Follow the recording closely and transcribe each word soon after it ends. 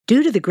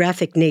Due to the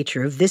graphic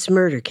nature of this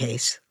murder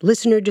case,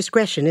 listener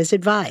discretion is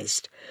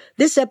advised.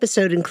 This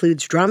episode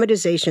includes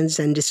dramatizations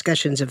and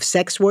discussions of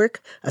sex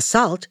work,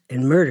 assault,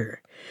 and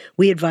murder.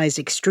 We advise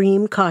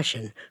extreme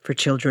caution for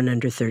children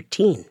under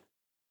 13.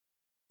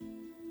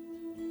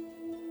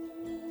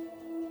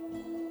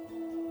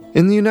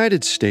 In the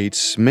United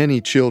States,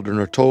 many children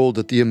are told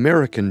that the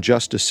American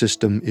justice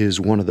system is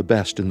one of the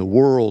best in the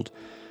world.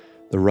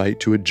 The right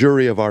to a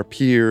jury of our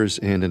peers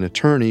and an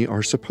attorney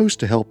are supposed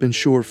to help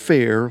ensure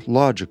fair,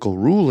 logical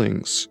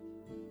rulings.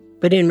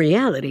 But in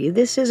reality,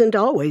 this isn't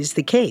always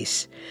the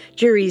case.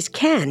 Juries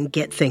can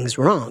get things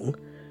wrong.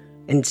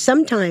 And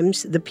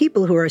sometimes the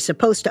people who are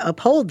supposed to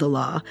uphold the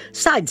law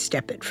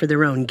sidestep it for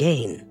their own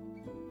gain.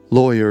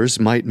 Lawyers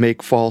might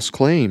make false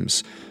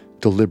claims,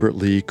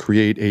 deliberately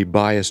create a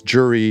biased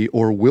jury,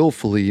 or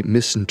willfully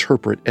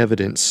misinterpret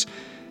evidence.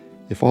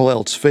 If all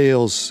else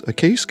fails, a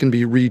case can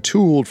be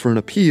retooled for an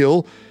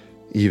appeal,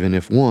 even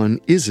if one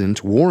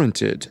isn't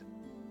warranted.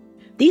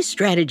 These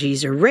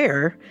strategies are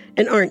rare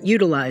and aren't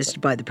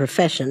utilized by the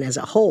profession as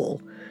a whole,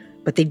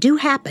 but they do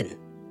happen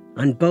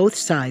on both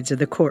sides of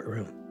the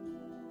courtroom.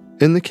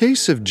 In the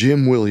case of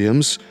Jim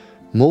Williams,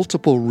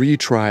 multiple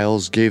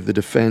retrials gave the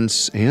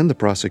defense and the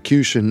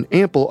prosecution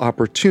ample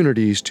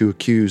opportunities to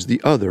accuse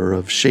the other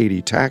of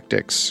shady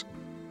tactics.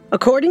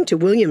 According to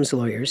Williams'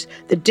 lawyers,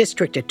 the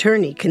district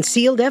attorney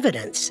concealed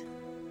evidence.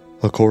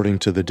 According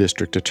to the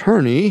district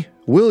attorney,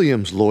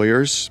 Williams'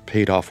 lawyers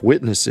paid off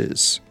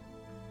witnesses.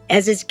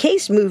 As his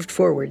case moved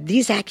forward,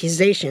 these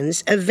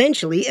accusations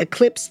eventually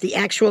eclipsed the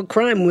actual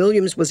crime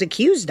Williams was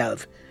accused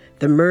of,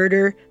 the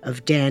murder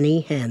of Danny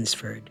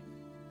Hansford.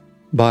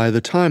 By the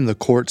time the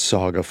court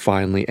saga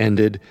finally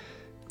ended,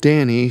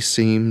 Danny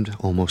seemed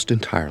almost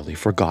entirely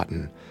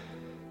forgotten.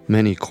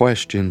 Many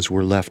questions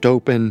were left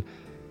open,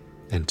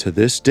 and to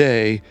this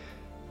day,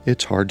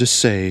 it's hard to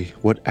say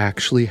what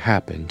actually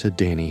happened to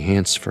Danny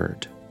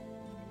Hansford.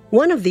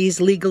 One of these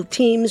legal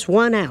teams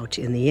won out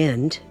in the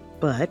end,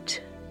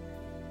 but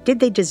did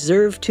they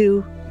deserve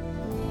to?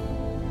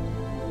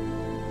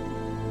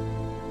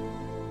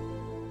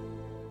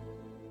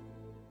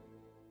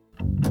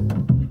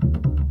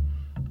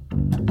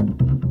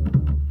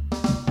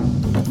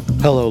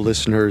 Hello,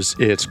 listeners.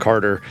 It's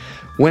Carter.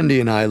 Wendy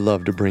and I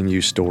love to bring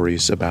you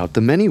stories about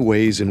the many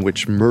ways in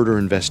which murder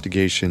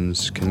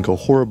investigations can go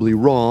horribly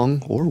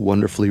wrong or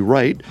wonderfully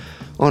right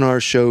on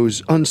our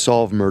shows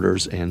Unsolved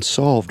Murders and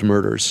Solved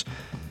Murders.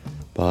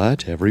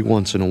 But every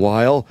once in a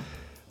while,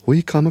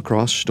 we come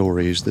across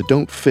stories that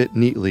don't fit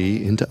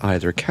neatly into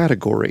either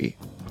category.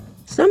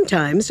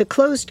 Sometimes a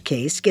closed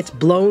case gets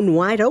blown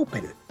wide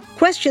open.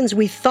 Questions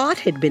we thought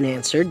had been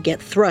answered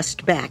get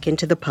thrust back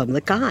into the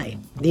public eye.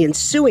 The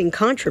ensuing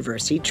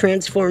controversy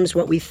transforms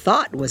what we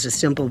thought was a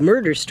simple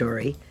murder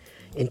story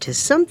into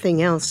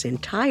something else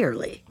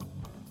entirely.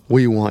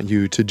 We want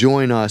you to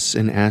join us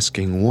in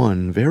asking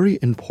one very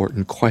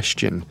important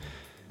question.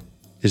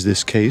 Is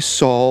this case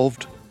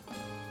solved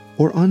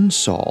or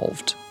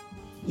unsolved?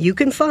 You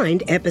can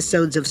find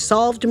episodes of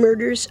Solved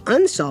Murders,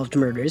 Unsolved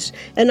Murders,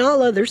 and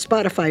all other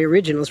Spotify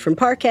originals from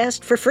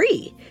Parcast for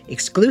free,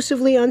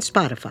 exclusively on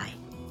Spotify.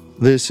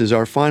 This is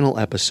our final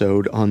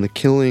episode on the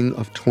killing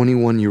of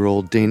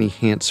 21-year-old Danny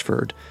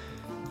Hansford.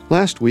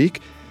 Last week,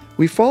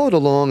 we followed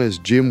along as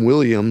Jim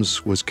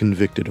Williams was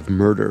convicted of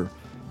murder.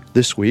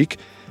 This week,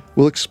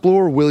 we'll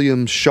explore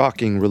Williams'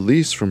 shocking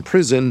release from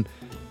prison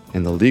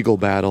and the legal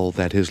battle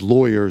that his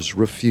lawyers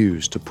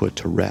refused to put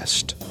to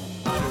rest.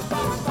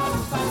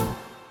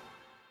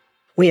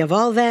 We have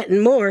all that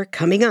and more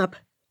coming up.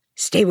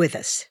 Stay with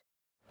us.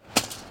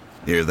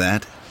 Hear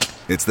that?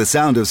 It's the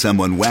sound of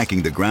someone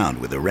whacking the ground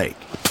with a rake.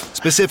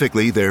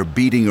 Specifically, they're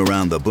beating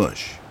around the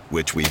bush,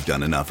 which we've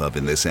done enough of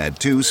in this ad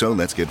too, so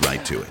let's get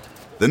right to it.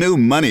 The new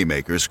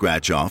Moneymaker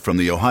scratch-off from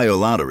the Ohio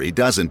Lottery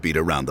doesn't beat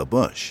around the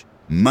bush.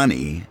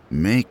 Money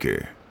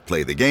Maker.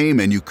 Play the game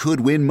and you could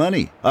win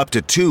money, up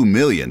to $2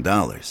 million.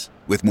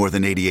 With more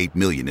than $88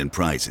 million in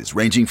prizes,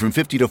 ranging from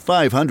 $50 to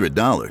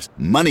 $500,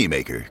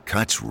 Moneymaker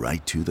cuts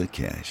right to the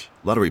cash.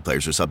 Lottery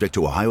players are subject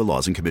to Ohio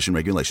laws and commission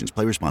regulations.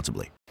 Play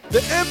responsibly. The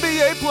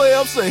NBA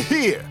playoffs are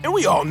here, and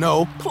we all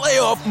know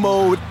playoff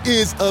mode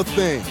is a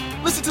thing.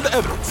 Listen to the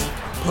evidence.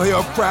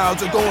 Playoff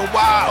crowds are going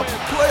wild.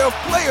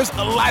 Playoff players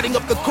are lighting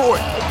up the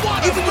court.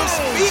 Even your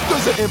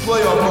speakers are in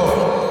playoff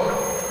mode.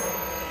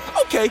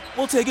 Okay,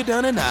 we'll take it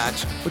down a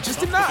notch, but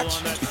just a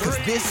notch, because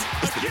this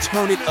is the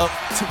turn it up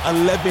to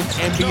 11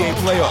 NBA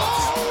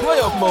playoffs.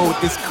 Playoff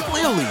mode is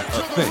clearly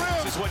a thing.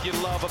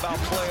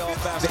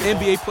 The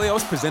NBA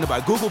playoffs presented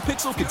by Google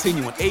Pixel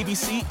continue on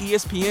ABC,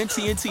 ESPN,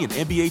 TNT, and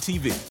NBA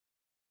TV.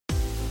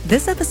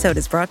 This episode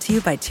is brought to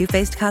you by Too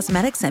Faced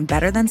Cosmetics and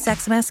Better Than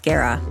Sex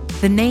Mascara.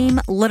 The name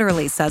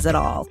literally says it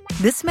all.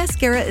 This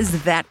mascara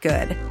is that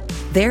good.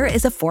 There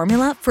is a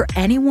formula for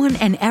anyone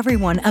and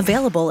everyone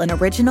available in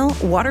original,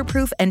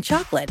 waterproof, and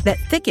chocolate that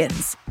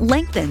thickens,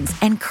 lengthens,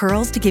 and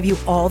curls to give you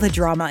all the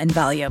drama and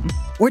volume.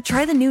 Or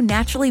try the new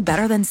Naturally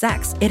Better Than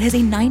Sex. It has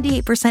a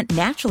 98%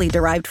 naturally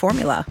derived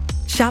formula.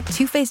 Shop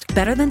Too Faced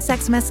Better Than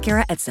Sex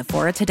Mascara at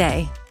Sephora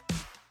today.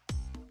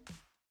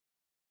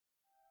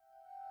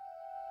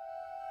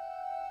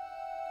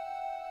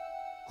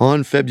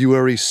 On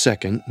February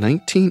 2nd,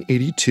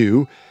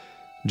 1982,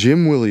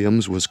 Jim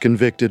Williams was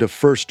convicted of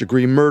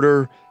first-degree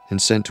murder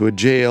and sent to a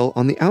jail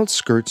on the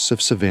outskirts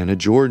of Savannah,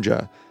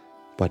 Georgia.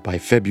 But by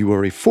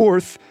February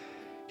 4th,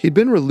 he'd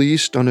been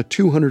released on a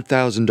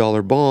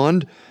 $200,000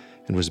 bond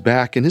and was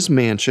back in his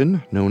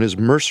mansion, known as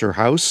Mercer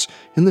House,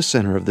 in the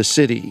center of the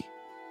city.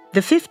 The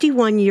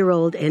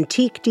 51-year-old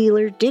antique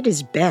dealer did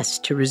his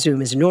best to resume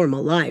his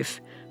normal life.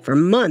 For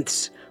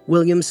months,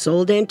 Williams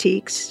sold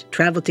antiques,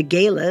 traveled to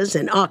galas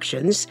and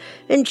auctions,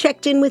 and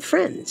checked in with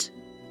friends.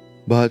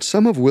 But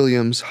some of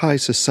Williams' high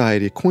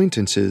society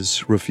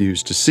acquaintances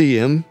refused to see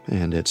him,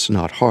 and it's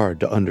not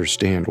hard to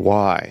understand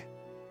why.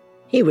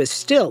 He was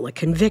still a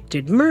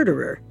convicted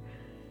murderer.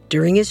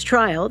 During his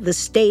trial, the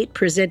state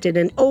presented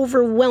an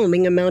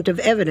overwhelming amount of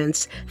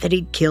evidence that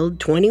he'd killed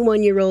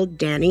 21-year-old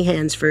Danny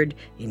Hansford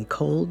in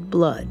cold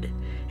blood,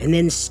 and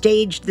then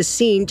staged the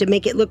scene to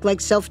make it look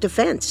like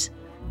self-defense.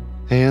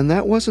 And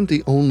that wasn't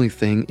the only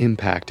thing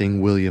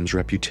impacting Williams'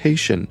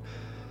 reputation.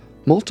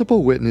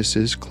 Multiple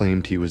witnesses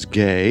claimed he was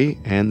gay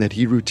and that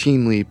he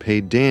routinely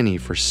paid Danny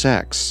for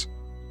sex.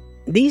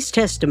 These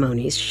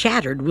testimonies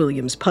shattered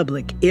Williams'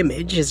 public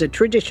image as a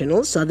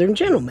traditional Southern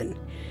gentleman.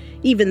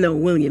 Even though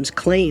Williams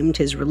claimed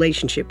his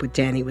relationship with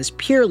Danny was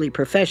purely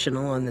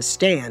professional on the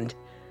stand,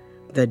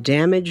 the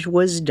damage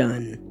was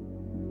done.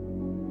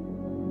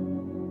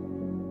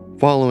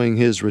 Following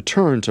his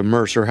return to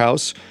Mercer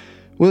House,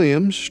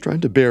 Williams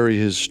tried to bury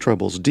his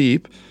troubles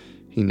deep.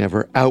 He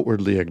never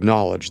outwardly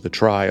acknowledged the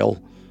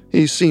trial.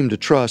 He seemed to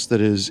trust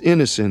that his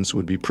innocence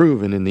would be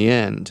proven in the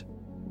end.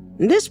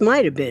 This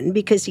might have been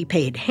because he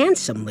paid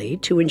handsomely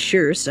to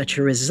ensure such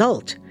a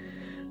result.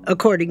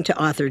 According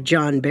to author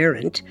John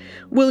Berendt,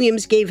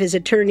 Williams gave his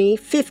attorney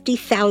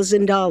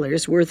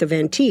 $50,000 worth of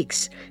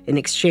antiques in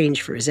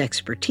exchange for his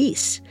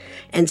expertise,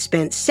 and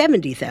spent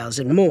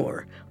 $70,000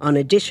 more on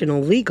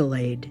additional legal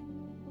aid.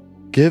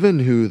 Given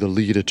who the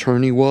lead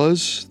attorney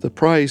was, the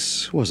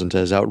price wasn't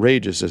as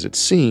outrageous as it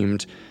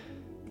seemed.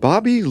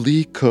 Bobby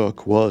Lee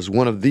Cook was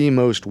one of the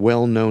most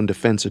well-known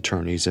defense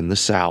attorneys in the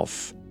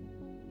South.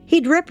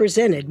 He'd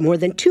represented more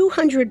than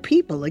 200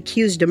 people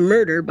accused of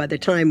murder by the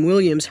time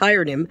Williams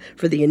hired him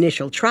for the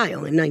initial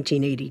trial in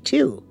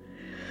 1982.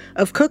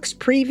 Of Cook's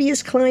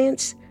previous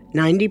clients,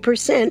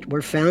 90%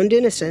 were found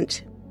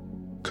innocent.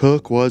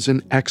 Cook was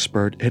an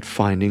expert at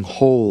finding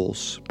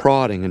holes,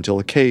 prodding until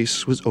a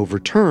case was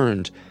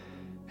overturned,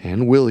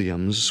 and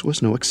Williams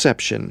was no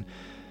exception.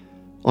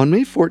 On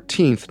May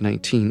 14,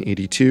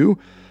 1982,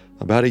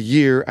 about a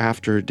year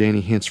after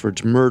Danny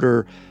Hansford's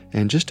murder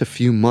and just a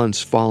few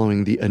months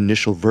following the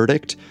initial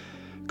verdict,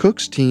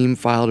 Cook's team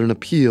filed an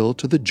appeal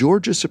to the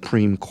Georgia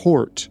Supreme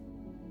Court.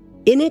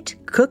 In it,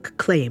 Cook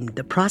claimed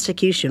the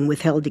prosecution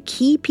withheld a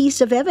key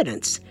piece of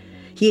evidence.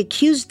 He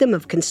accused them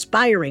of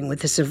conspiring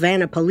with the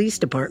Savannah Police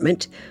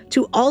Department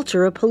to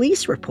alter a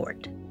police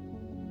report.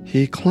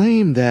 He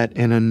claimed that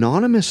an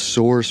anonymous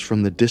source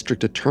from the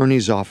district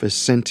attorney's office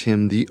sent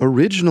him the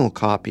original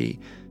copy.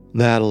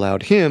 That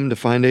allowed him to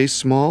find a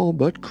small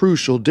but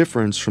crucial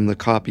difference from the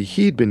copy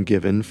he'd been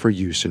given for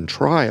use in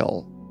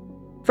trial.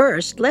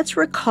 First, let's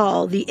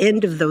recall the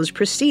end of those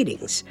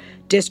proceedings.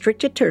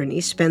 District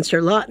Attorney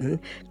Spencer Lawton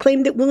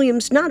claimed that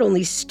Williams not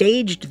only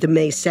staged the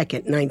May 2,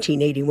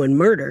 1981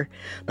 murder,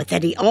 but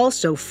that he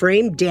also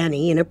framed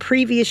Danny in a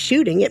previous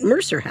shooting at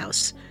Mercer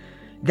House.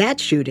 That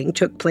shooting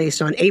took place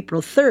on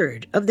April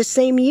 3rd of the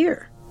same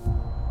year.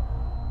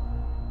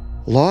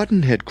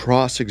 Lawton had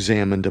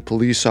cross-examined a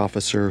police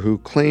officer who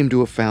claimed to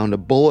have found a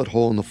bullet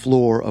hole in the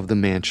floor of the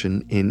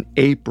mansion in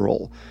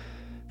April.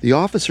 The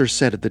officer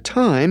said at the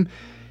time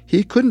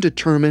he couldn't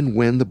determine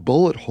when the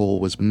bullet hole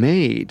was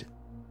made.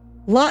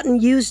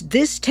 Lawton used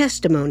this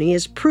testimony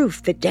as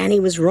proof that Danny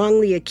was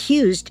wrongly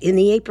accused in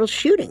the April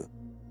shooting.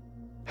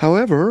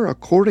 However,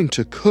 according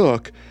to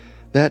Cook,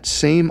 that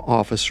same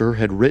officer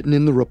had written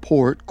in the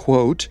report,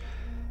 quote,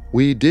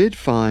 "We did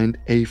find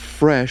a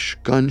fresh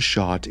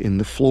gunshot in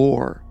the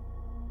floor."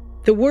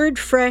 The word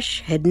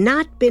fresh had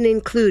not been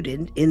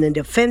included in the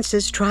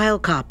defense's trial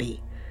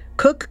copy.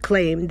 Cook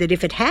claimed that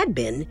if it had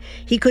been,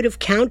 he could have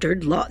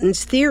countered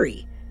Lawton's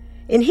theory.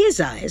 In his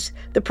eyes,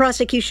 the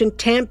prosecution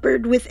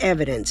tampered with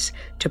evidence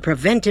to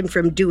prevent him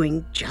from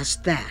doing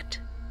just that.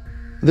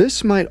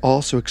 This might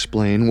also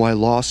explain why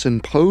Lawson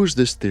posed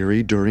this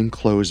theory during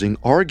closing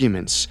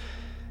arguments.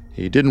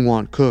 He didn't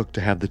want Cook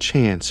to have the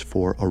chance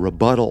for a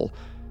rebuttal.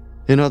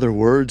 In other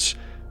words,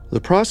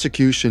 the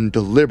prosecution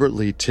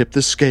deliberately tipped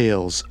the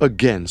scales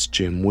against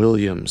Jim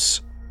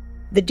Williams.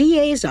 The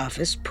DA's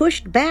office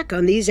pushed back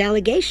on these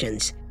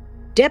allegations.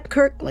 Deb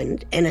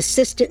Kirkland, an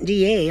assistant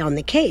DA on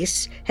the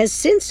case, has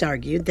since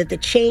argued that the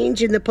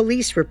change in the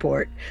police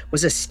report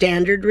was a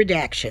standard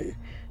redaction.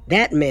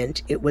 That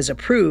meant it was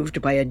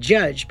approved by a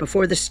judge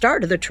before the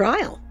start of the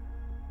trial.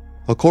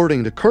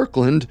 According to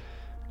Kirkland,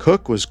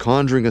 Cook was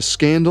conjuring a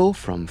scandal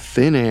from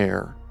thin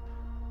air.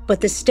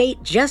 But the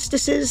state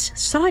justices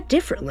saw it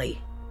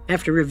differently.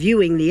 After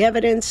reviewing the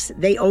evidence,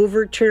 they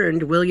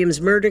overturned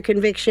Williams' murder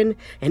conviction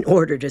and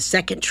ordered a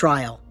second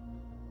trial.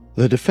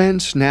 The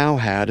defense now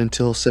had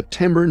until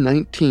September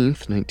 19,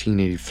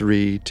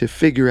 1983, to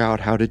figure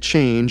out how to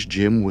change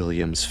Jim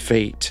Williams'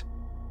 fate.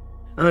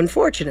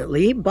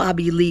 Unfortunately,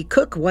 Bobby Lee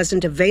Cook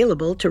wasn't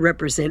available to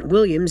represent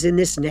Williams in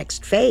this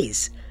next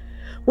phase.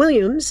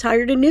 Williams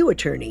hired a new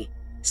attorney,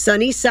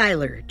 Sonny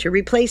Seiler, to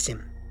replace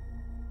him.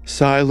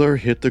 Seiler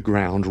hit the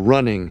ground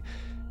running.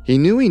 He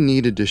knew he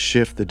needed to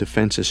shift the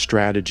defense's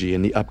strategy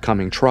in the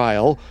upcoming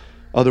trial,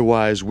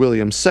 otherwise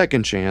Williams'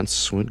 second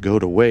chance would go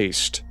to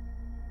waste.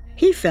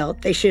 He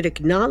felt they should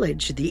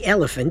acknowledge the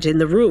elephant in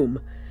the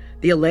room,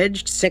 the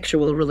alleged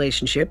sexual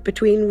relationship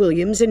between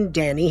Williams and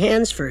Danny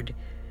Hansford.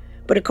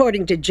 But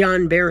according to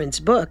John Barron's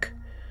book,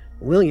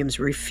 Williams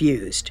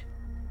refused.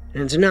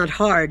 And it's not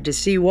hard to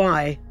see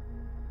why.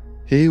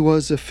 He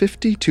was a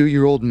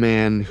 52-year-old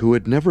man who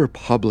had never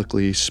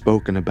publicly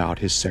spoken about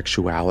his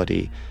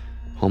sexuality.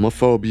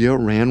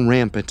 Homophobia ran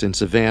rampant in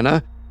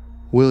Savannah.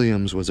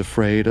 Williams was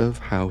afraid of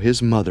how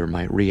his mother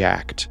might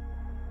react.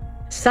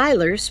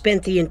 Seiler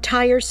spent the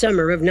entire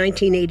summer of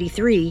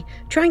 1983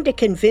 trying to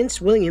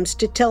convince Williams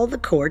to tell the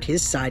court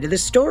his side of the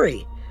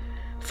story.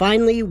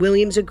 Finally,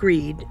 Williams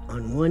agreed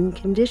on one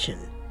condition.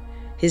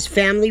 His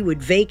family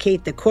would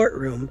vacate the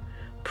courtroom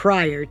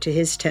prior to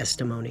his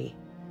testimony.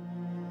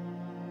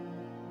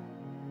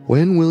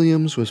 When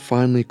Williams was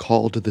finally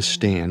called to the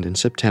stand in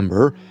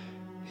September,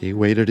 he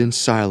waited in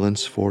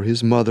silence for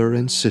his mother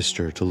and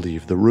sister to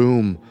leave the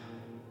room.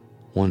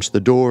 Once the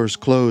doors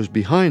closed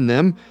behind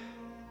them,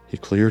 he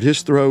cleared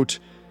his throat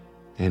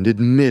and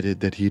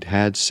admitted that he'd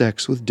had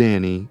sex with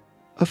Danny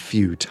a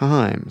few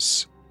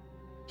times.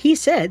 He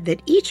said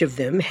that each of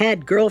them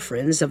had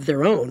girlfriends of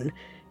their own,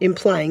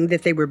 implying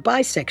that they were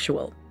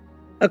bisexual.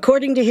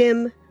 According to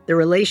him, the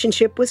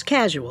relationship was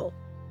casual.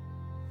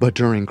 But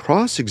during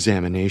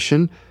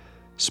cross-examination,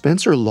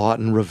 Spencer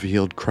Lawton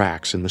revealed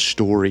cracks in the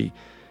story.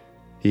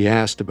 He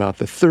asked about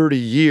the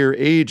 30-year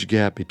age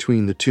gap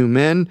between the two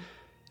men,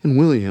 and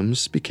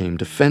Williams became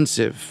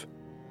defensive.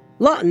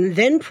 Lawton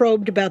then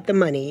probed about the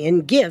money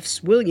and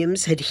gifts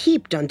Williams had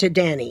heaped onto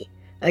Danny.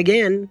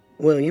 Again,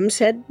 Williams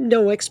had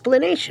no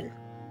explanation.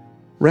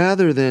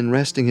 Rather than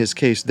resting his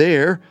case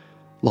there,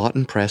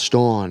 Lawton pressed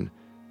on.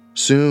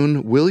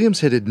 Soon,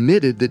 Williams had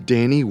admitted that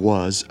Danny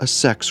was a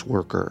sex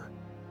worker.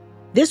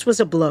 This was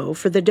a blow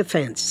for the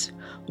defense.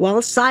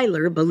 While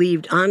Seiler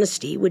believed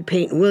honesty would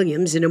paint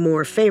Williams in a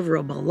more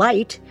favorable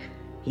light,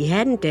 he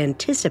hadn't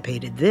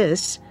anticipated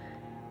this,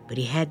 but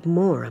he had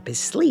more up his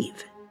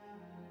sleeve.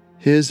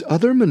 His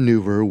other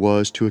maneuver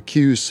was to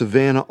accuse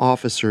Savannah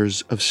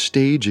officers of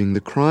staging the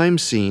crime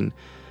scene.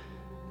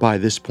 By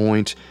this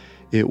point,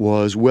 it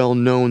was well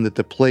known that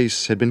the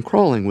place had been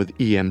crawling with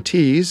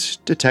EMTs,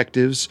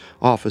 detectives,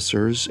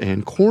 officers,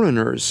 and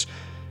coroners.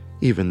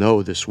 Even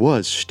though this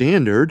was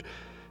standard,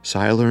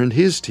 Seiler and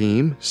his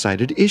team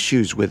cited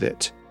issues with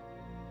it.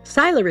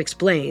 Seiler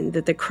explained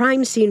that the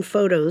crime scene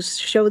photos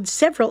showed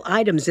several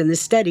items in the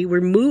study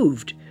were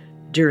moved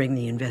during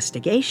the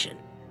investigation.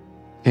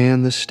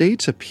 And the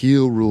state's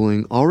appeal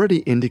ruling already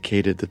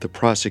indicated that the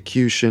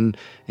prosecution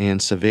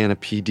and Savannah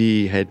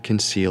PD had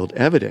concealed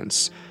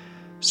evidence.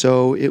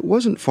 So it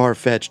wasn't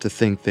far-fetched to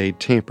think they'd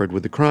tampered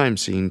with the crime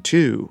scene,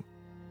 too.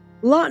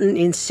 Lawton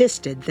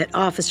insisted that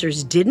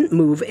officers didn't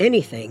move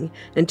anything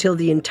until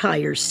the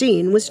entire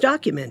scene was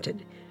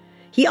documented.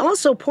 He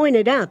also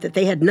pointed out that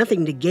they had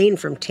nothing to gain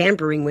from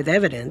tampering with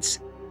evidence.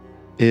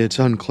 It's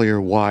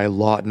unclear why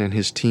Lawton and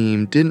his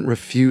team didn't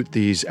refute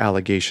these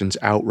allegations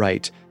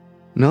outright.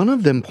 None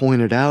of them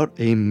pointed out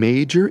a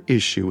major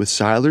issue with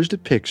Seiler's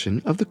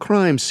depiction of the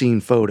crime scene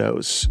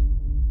photos.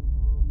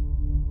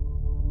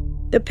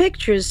 The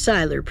pictures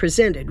Seiler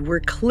presented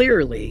were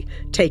clearly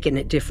taken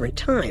at different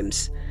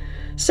times.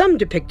 Some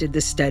depicted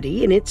the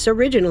study in its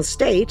original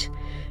state,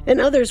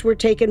 and others were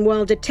taken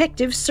while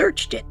detectives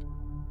searched it.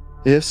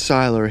 If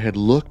Seiler had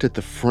looked at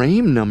the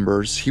frame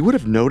numbers, he would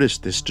have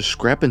noticed this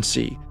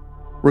discrepancy.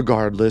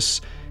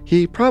 Regardless,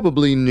 he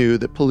probably knew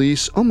that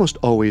police almost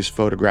always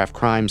photograph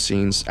crime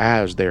scenes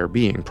as they're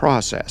being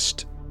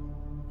processed.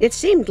 It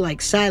seemed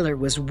like Seiler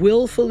was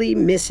willfully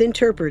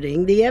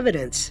misinterpreting the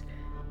evidence,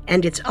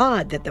 and it's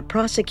odd that the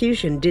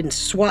prosecution didn't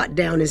swat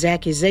down his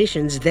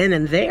accusations then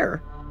and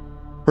there.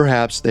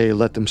 Perhaps they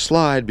let them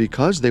slide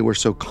because they were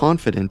so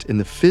confident in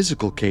the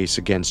physical case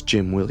against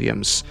Jim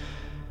Williams.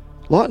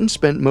 Lawton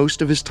spent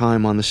most of his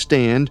time on the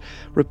stand,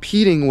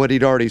 repeating what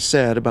he'd already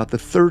said about the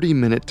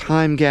 30-minute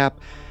time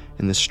gap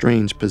and the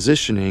strange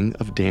positioning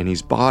of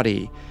Danny's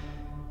body.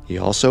 He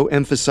also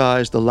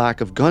emphasized the lack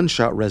of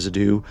gunshot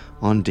residue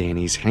on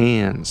Danny's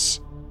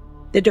hands.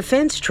 The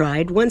defense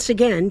tried once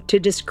again to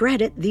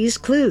discredit these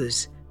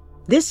clues.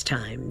 This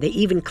time, they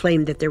even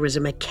claimed that there was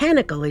a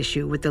mechanical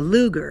issue with the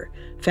Luger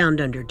found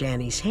under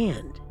Danny's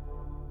hand.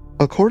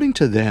 According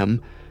to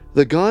them,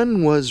 the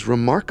gun was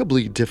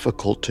remarkably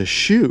difficult to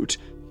shoot.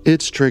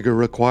 Its trigger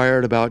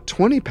required about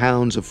 20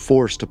 pounds of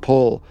force to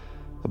pull,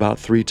 about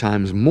 3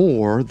 times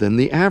more than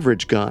the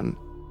average gun.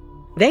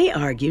 They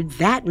argued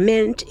that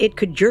meant it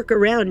could jerk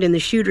around in the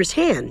shooter's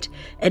hand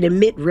and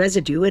emit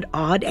residue at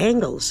odd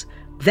angles.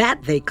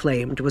 That, they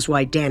claimed, was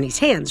why Danny's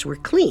hands were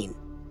clean.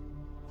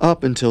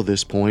 Up until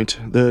this point,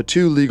 the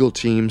two legal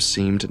teams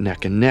seemed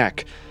neck and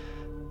neck.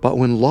 But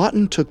when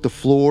Lawton took the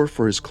floor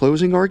for his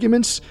closing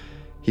arguments,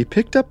 he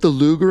picked up the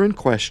Luger in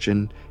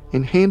question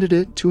and handed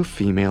it to a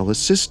female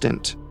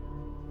assistant.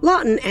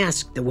 Lawton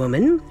asked the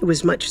woman, who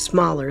was much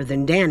smaller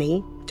than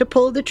Danny, to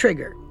pull the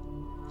trigger.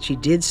 She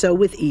did so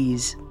with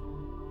ease.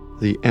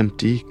 The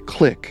empty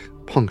click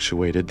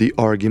punctuated the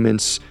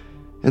arguments,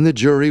 and the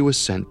jury was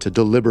sent to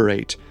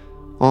deliberate.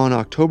 On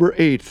October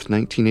 8th,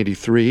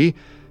 1983,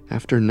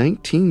 after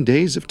 19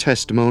 days of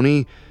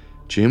testimony,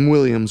 Jim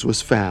Williams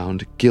was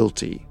found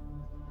guilty.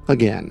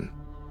 Again.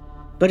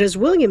 But as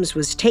Williams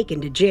was taken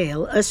to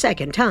jail a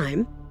second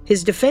time,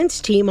 his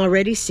defense team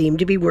already seemed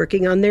to be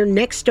working on their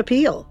next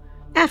appeal.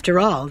 After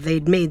all,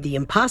 they'd made the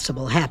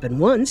impossible happen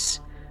once.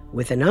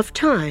 With enough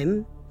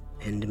time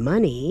and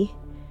money,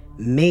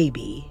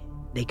 maybe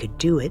they could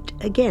do it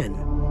again.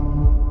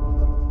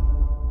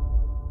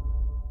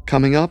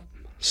 Coming up,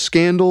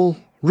 scandal,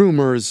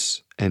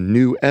 rumors, and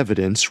new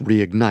evidence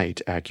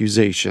reignite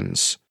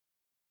accusations.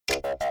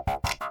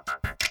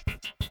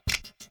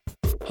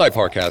 Hi,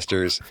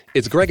 Parcasters.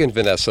 It's Greg and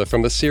Vanessa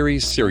from the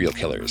series Serial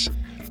Killers.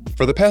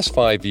 For the past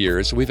 5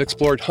 years, we've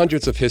explored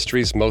hundreds of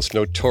history's most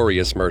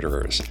notorious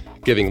murderers,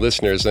 giving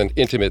listeners an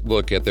intimate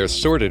look at their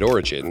sordid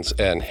origins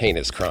and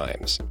heinous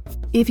crimes.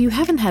 If you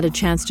haven't had a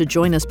chance to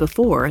join us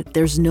before,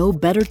 there's no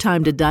better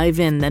time to dive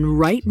in than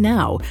right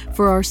now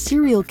for our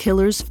Serial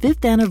Killers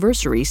 5th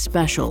Anniversary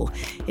Special.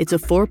 It's a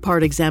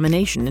 4-part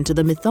examination into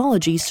the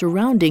mythology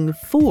surrounding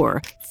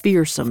 4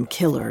 fearsome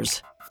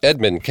killers.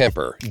 Edmund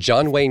Kemper,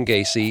 John Wayne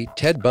Gacy,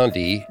 Ted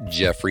Bundy,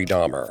 Jeffrey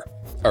Dahmer.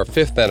 Our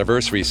 5th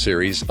Anniversary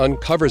series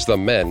uncovers the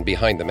men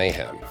behind the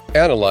mayhem,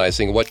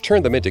 analyzing what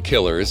turned them into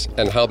killers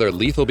and how their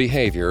lethal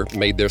behavior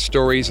made their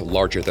stories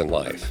larger than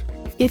life.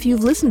 If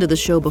you've listened to the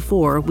show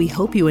before, we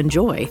hope you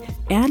enjoy.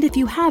 And if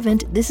you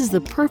haven't, this is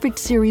the perfect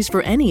series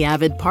for any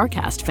avid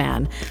Parcast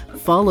fan.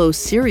 Follow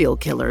Serial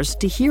Killers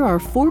to hear our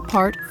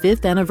 4-part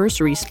 5th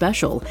Anniversary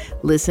Special.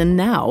 Listen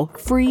now,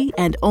 free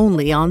and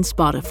only on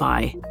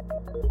Spotify.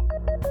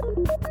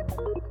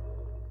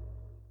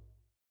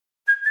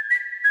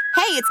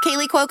 Hey, it's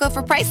Kaylee Cuoco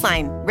for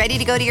Priceline. Ready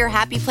to go to your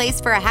happy place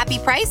for a happy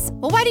price?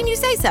 Well, why didn't you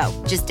say so?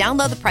 Just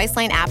download the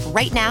Priceline app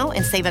right now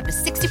and save up to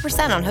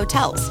 60% on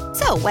hotels.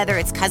 So whether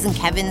it's Cousin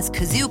Kevin's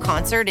Kazoo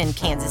Concert in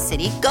Kansas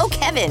City, go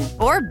Kevin,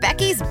 or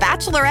Becky's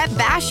Bachelorette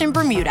Bash in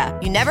Bermuda,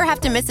 you never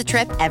have to miss a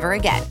trip ever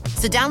again.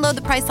 So download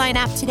the Priceline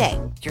app today.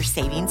 Your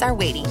savings are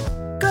waiting.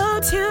 Go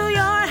to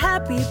your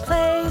happy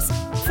place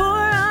for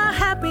a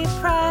happy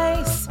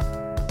price.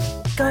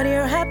 Go to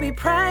your happy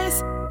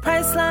price,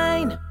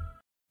 Priceline.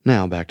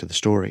 Now back to the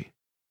story.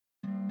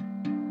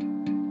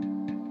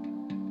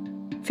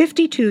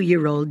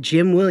 52-year-old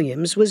Jim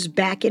Williams was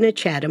back in a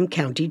Chatham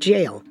County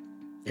jail,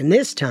 and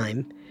this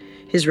time,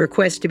 his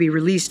request to be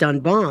released on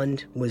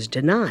bond was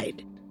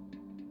denied.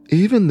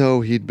 Even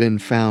though he'd been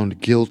found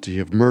guilty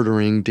of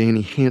murdering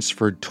Danny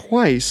Hansford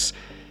twice,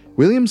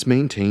 Williams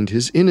maintained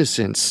his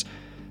innocence,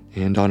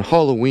 and on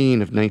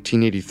Halloween of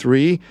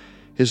 1983,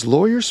 his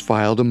lawyers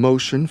filed a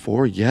motion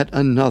for yet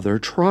another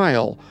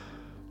trial.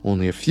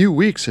 Only a few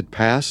weeks had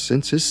passed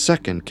since his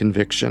second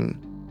conviction.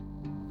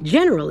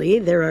 Generally,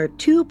 there are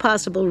 2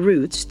 possible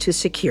routes to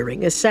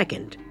securing a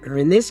second, or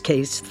in this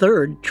case,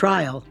 third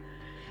trial.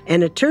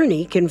 An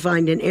attorney can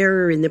find an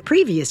error in the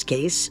previous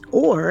case,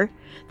 or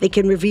they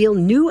can reveal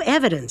new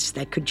evidence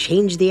that could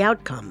change the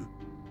outcome.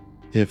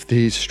 If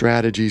these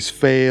strategies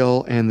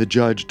fail and the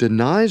judge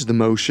denies the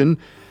motion,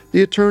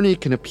 the attorney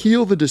can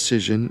appeal the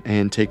decision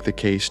and take the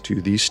case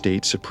to the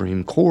state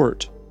Supreme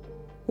Court.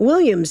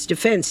 Williams'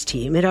 defense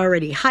team had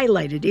already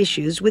highlighted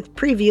issues with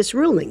previous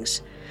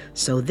rulings,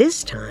 so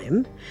this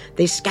time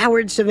they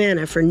scoured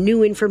Savannah for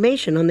new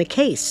information on the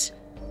case.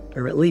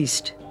 Or at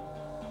least,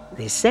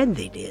 they said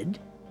they did.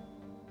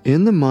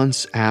 In the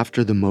months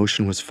after the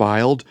motion was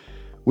filed,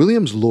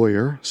 Williams'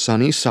 lawyer,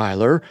 Sonny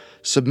Seiler,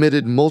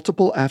 submitted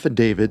multiple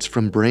affidavits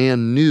from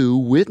brand new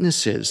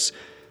witnesses.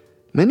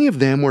 Many of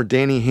them were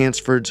Danny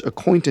Hansford's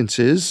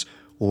acquaintances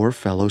or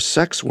fellow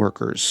sex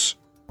workers.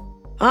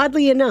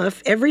 Oddly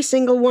enough, every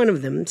single one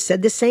of them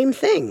said the same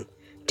thing.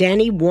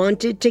 Danny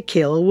wanted to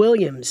kill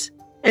Williams,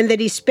 and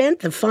that he spent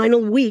the final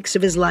weeks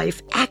of his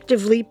life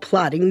actively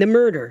plotting the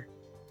murder.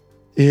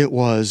 It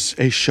was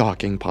a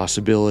shocking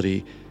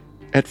possibility.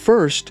 At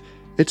first,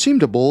 it seemed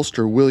to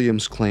bolster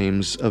Williams'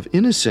 claims of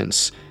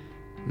innocence.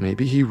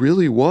 Maybe he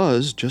really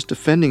was just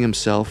defending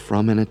himself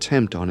from an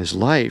attempt on his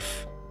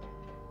life.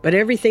 But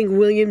everything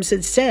Williams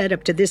had said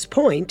up to this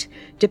point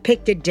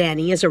depicted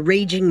Danny as a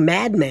raging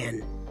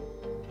madman.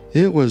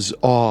 It was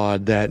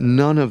odd that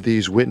none of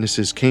these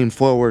witnesses came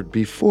forward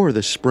before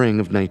the spring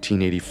of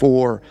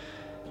 1984,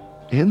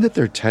 and that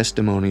their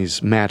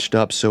testimonies matched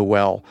up so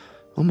well,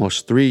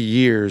 almost 3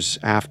 years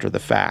after the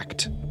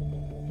fact.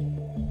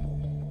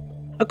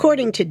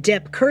 According to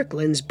Depp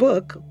Kirkland's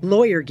book,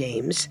 Lawyer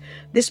Games,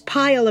 this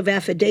pile of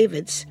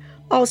affidavits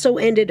also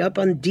ended up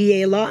on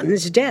D.A.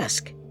 Lawton's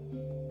desk.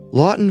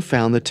 Lawton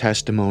found the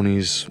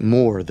testimonies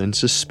more than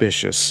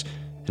suspicious.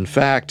 In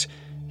fact,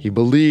 he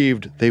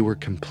believed they were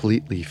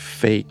completely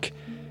fake.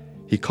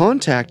 he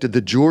contacted the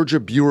Georgia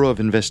Bureau of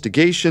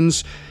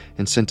Investigations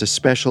and sent a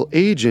special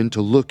agent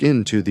to look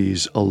into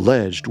these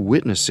alleged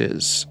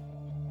witnesses.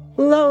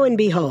 Lo and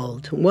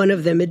behold, one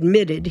of them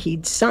admitted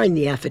he'd signed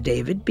the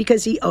affidavit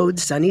because he owed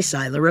Sonny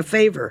Seiler a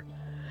favor.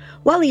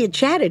 While he had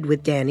chatted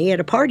with Danny at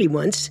a party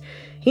once,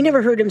 he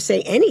never heard him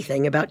say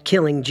anything about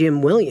killing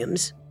Jim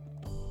Williams.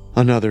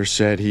 Another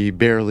said he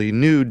barely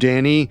knew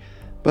Danny,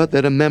 but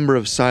that a member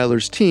of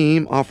Seiler's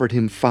team offered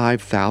him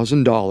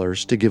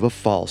 $5,000 to give a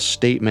false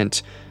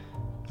statement.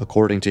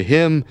 According to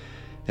him,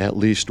 at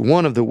least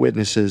one of the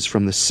witnesses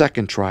from the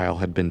second trial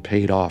had been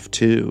paid off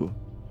too.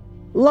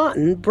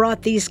 Lawton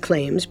brought these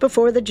claims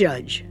before the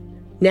judge.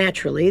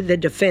 Naturally, the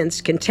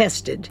defense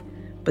contested,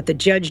 but the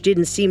judge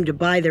didn't seem to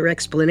buy their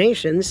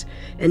explanations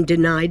and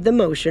denied the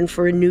motion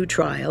for a new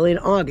trial in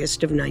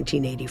August of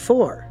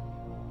 1984.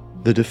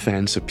 The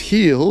defense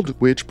appealed,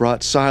 which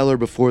brought Seiler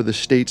before the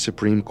state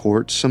Supreme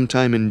Court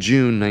sometime in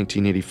June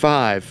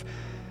 1985.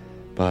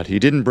 But he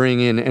didn't bring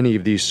in any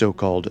of these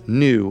so-called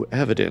new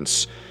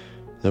evidence.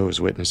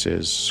 Those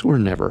witnesses were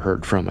never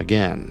heard from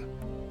again.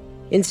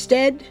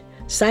 Instead,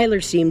 Seiler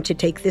seemed to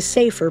take the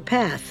safer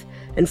path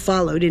and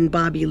followed in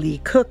Bobby Lee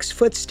Cook's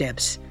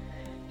footsteps.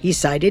 He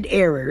cited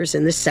errors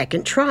in the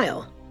second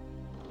trial.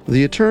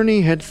 The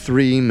attorney had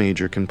 3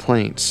 major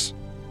complaints.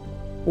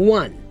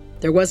 1.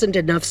 There wasn't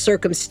enough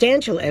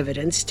circumstantial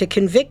evidence to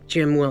convict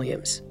Jim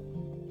Williams.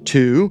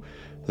 2.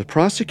 The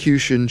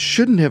prosecution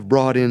shouldn't have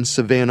brought in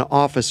Savannah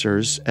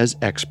officers as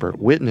expert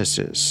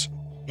witnesses.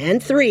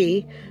 And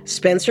 3.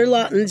 Spencer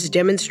Lawton's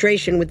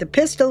demonstration with the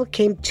pistol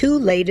came too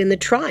late in the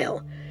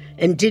trial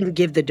and didn't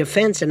give the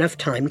defense enough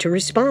time to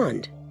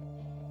respond.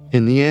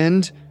 In the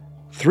end,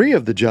 3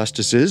 of the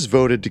justices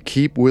voted to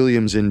keep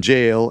Williams in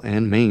jail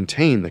and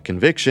maintain the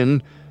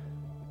conviction,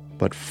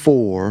 but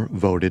 4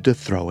 voted to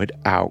throw it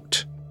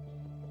out.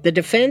 The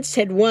defense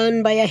had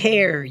won by a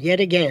hair yet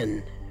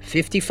again.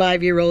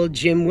 55-year-old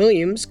Jim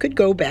Williams could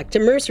go back to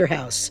Mercer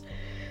House,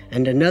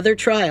 and another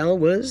trial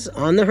was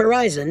on the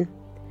horizon.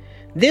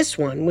 This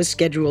one was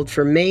scheduled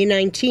for May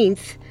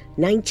 19th,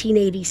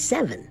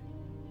 1987.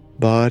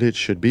 But it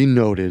should be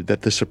noted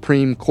that the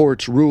Supreme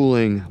Court's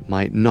ruling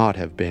might not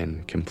have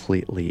been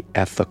completely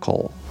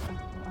ethical.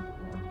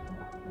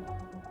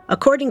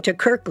 According to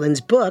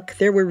Kirkland's book,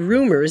 there were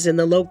rumors in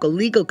the local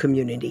legal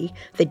community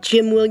that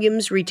Jim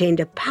Williams retained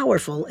a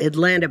powerful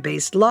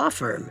Atlanta-based law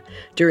firm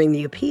during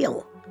the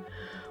appeal.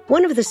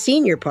 One of the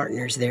senior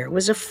partners there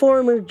was a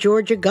former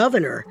Georgia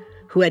governor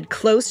who had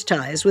close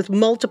ties with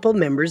multiple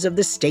members of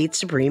the state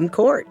Supreme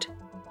Court.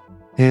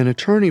 An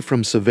attorney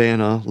from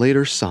Savannah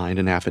later signed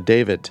an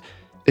affidavit.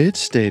 It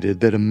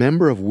stated that a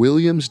member of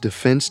Williams'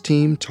 defense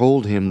team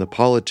told him the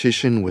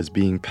politician was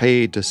being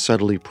paid to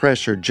subtly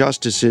pressure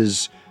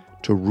justices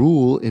to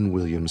rule in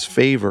Williams'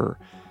 favor.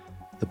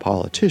 The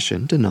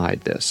politician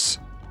denied this.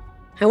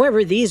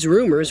 However, these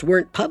rumors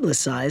weren't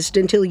publicized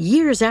until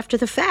years after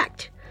the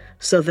fact,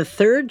 so the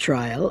third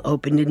trial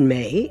opened in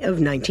May of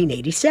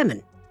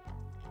 1987.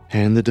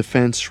 And the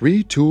defense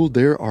retooled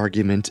their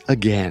argument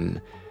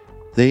again.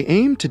 They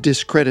aimed to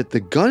discredit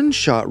the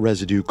gunshot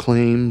residue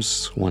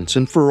claims once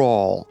and for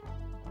all.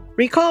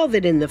 Recall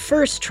that in the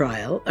first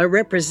trial, a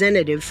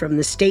representative from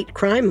the state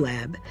crime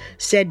lab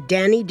said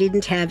Danny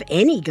didn't have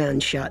any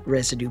gunshot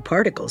residue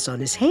particles on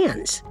his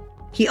hands.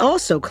 He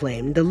also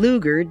claimed the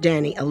Luger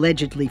Danny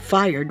allegedly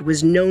fired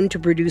was known to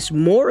produce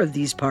more of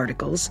these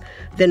particles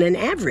than an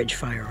average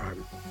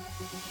firearm.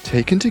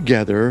 Taken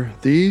together,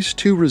 these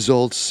 2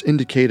 results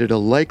indicated a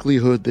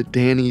likelihood that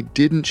Danny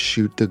didn't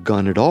shoot the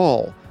gun at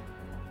all.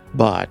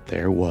 But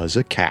there was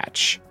a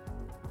catch.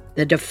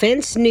 The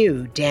defense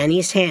knew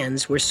Danny's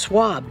hands were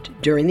swabbed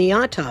during the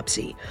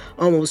autopsy,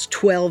 almost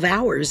 12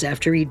 hours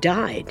after he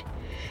died.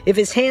 If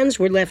his hands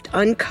were left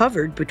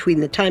uncovered between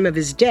the time of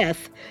his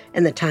death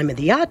and the time of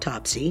the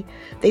autopsy,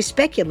 they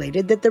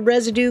speculated that the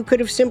residue could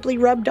have simply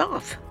rubbed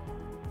off.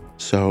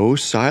 So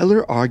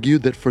Seiler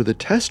argued that for the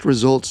test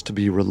results to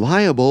be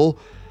reliable,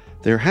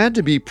 there had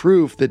to be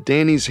proof that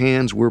Danny's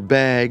hands were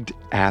bagged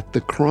at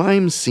the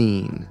crime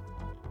scene.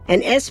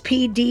 An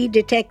SPD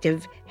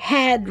detective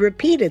had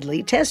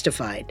repeatedly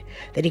testified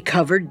that he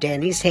covered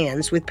Danny's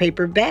hands with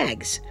paper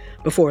bags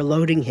before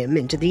loading him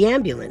into the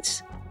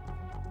ambulance.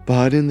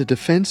 But in the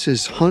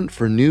defense's hunt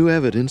for new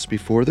evidence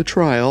before the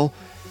trial,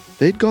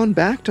 they'd gone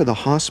back to the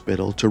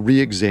hospital to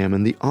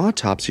re-examine the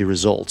autopsy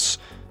results.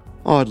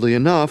 Oddly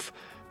enough,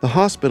 the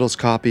hospital's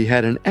copy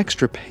had an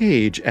extra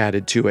page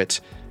added to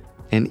it,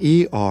 an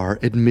ER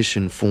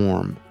admission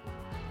form.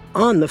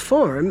 On the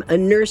form, a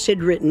nurse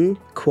had written,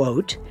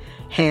 quote,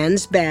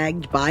 "Hands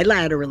bagged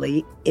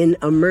bilaterally in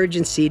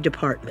emergency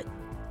department."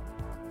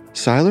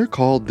 Seiler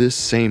called this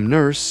same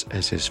nurse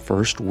as his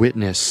first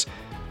witness,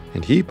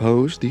 and he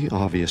posed the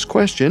obvious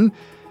question,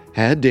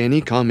 had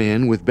Danny come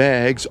in with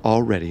bags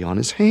already on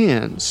his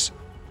hands?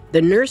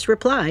 The nurse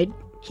replied,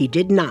 he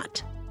did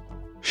not.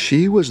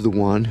 She was the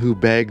one who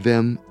bagged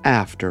them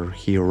after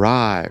he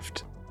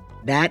arrived.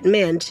 That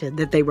meant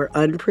that they were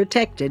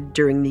unprotected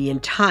during the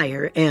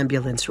entire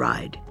ambulance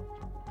ride.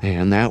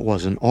 And that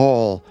wasn't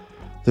all.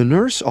 The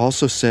nurse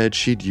also said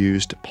she'd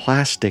used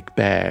plastic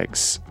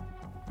bags.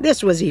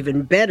 This was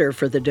even better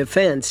for the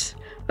defense.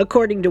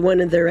 According to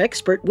one of their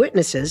expert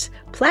witnesses,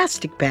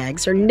 plastic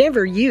bags are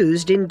never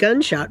used in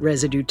gunshot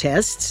residue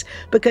tests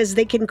because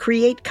they can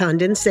create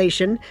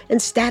condensation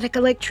and static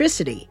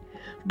electricity.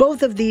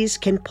 Both of these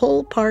can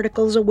pull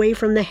particles away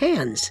from the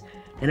hands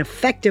and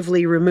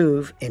effectively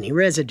remove any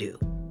residue.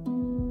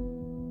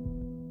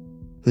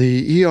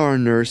 The ER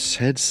nurse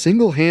had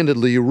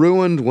single-handedly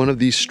ruined one of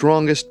the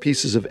strongest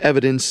pieces of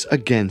evidence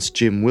against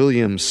Jim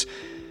Williams.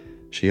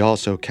 She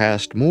also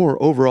cast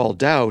more overall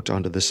doubt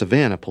onto the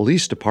Savannah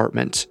Police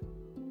Department.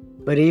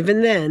 But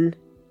even then,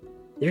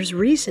 there's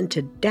reason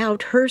to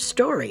doubt her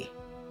story.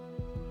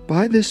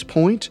 By this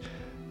point,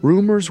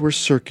 rumors were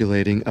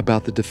circulating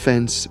about the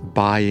defense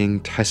buying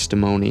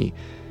testimony.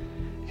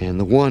 And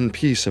the one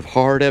piece of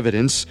hard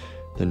evidence,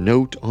 the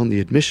note on the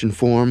admission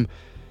form,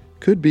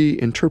 could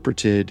be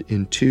interpreted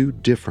in two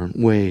different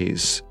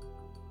ways.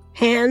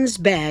 Hands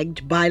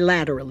bagged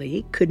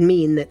bilaterally could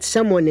mean that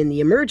someone in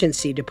the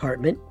emergency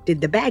department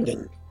did the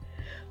bagging.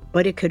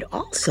 But it could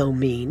also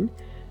mean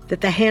that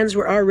the hands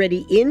were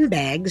already in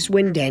bags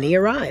when Danny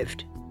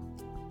arrived.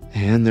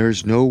 And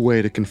there's no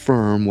way to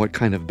confirm what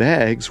kind of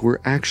bags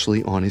were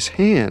actually on his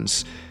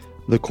hands.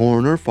 The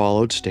coroner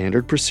followed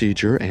standard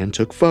procedure and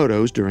took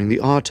photos during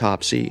the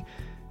autopsy.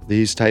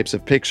 These types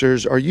of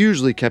pictures are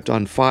usually kept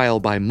on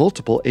file by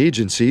multiple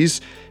agencies,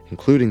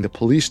 including the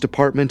police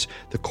department,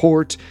 the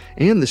court,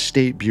 and the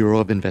State Bureau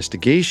of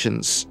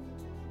Investigations.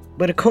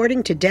 But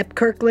according to Depp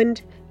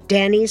Kirkland,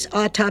 Danny's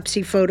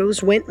autopsy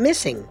photos went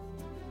missing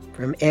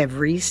from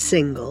every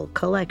single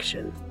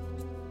collection.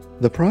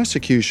 The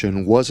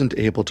prosecution wasn't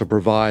able to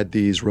provide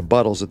these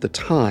rebuttals at the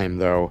time,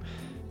 though.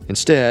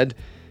 Instead,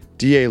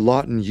 D.A.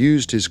 Lawton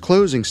used his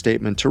closing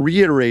statement to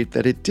reiterate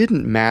that it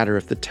didn't matter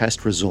if the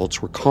test results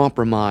were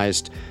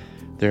compromised.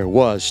 There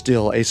was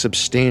still a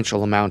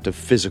substantial amount of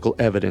physical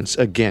evidence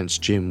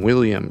against Jim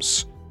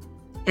Williams.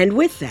 And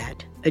with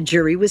that, a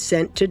jury was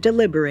sent to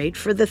deliberate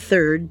for the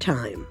third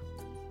time.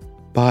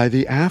 By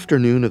the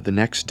afternoon of the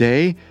next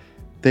day,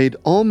 they'd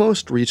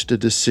almost reached a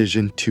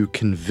decision to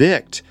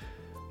convict,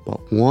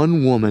 but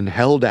one woman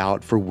held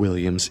out for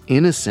Williams'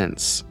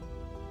 innocence.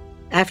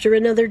 After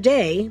another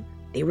day,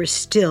 they were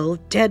still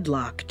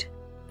deadlocked.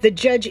 The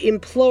judge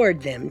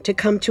implored them to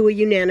come to a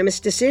unanimous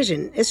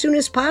decision as soon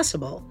as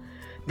possible.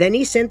 Then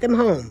he sent them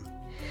home.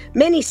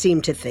 Many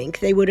seemed to think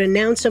they would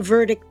announce a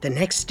verdict the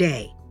next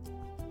day.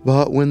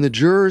 But when the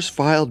jurors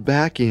filed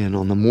back in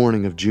on the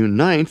morning of June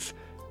 9th,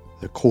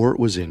 the court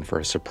was in for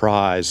a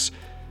surprise.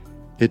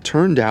 It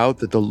turned out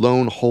that the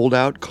lone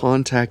holdout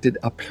contacted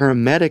a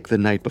paramedic the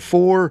night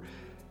before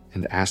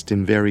and asked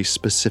him very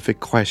specific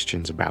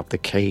questions about the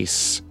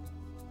case.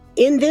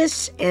 In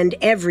this and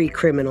every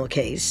criminal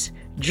case,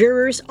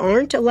 jurors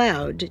aren't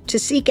allowed to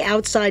seek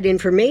outside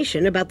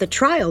information about the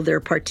trial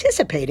they're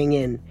participating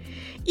in.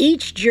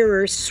 Each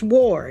juror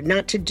swore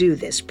not to do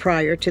this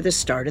prior to the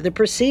start of the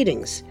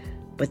proceedings,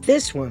 but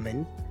this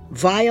woman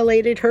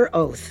violated her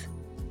oath.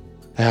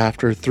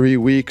 After 3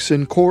 weeks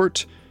in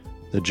court,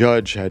 the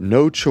judge had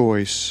no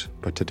choice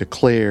but to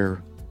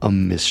declare a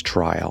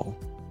mistrial.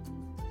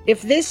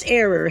 If this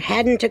error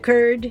hadn't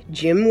occurred,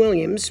 Jim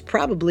Williams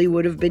probably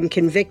would have been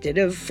convicted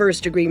of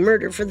first-degree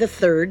murder for the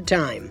third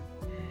time.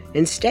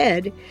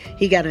 Instead,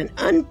 he got an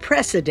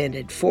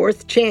unprecedented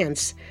fourth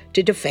chance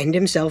to defend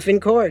himself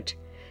in court.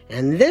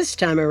 And this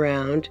time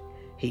around,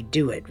 he'd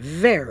do it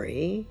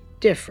very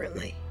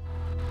differently.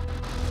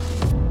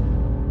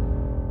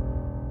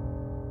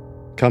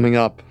 Coming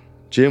up,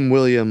 Jim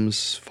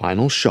Williams'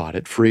 final shot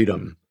at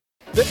freedom.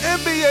 The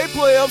NBA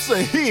playoffs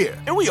are here,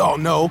 and we all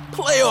know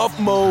playoff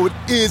mode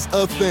is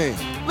a thing.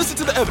 Listen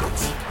to the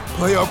evidence.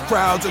 Playoff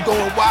crowds are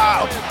going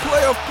wild.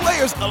 Playoff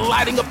players are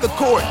lighting up the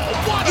court.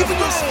 Even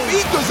your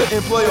speakers are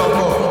in playoff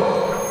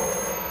mode.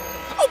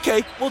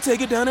 Okay, we'll take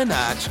it down a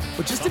notch,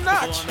 but just a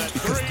notch,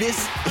 because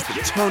this is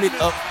the Turn It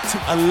Up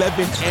to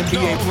 11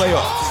 NBA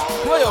playoffs.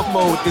 Playoff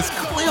mode is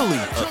clearly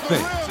a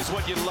thing.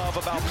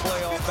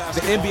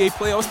 The NBA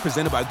playoffs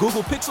presented by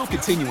Google Pixel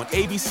continue on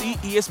ABC,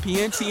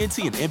 ESPN,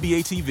 TNT, and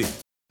NBA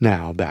TV.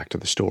 Now back to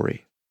the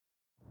story.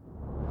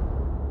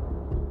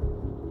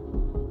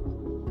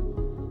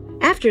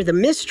 After the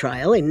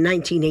mistrial in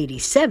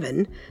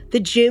 1987, the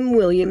Jim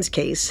Williams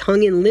case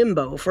hung in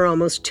limbo for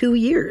almost 2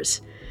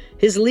 years.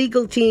 His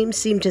legal team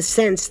seemed to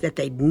sense that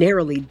they'd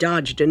narrowly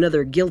dodged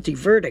another guilty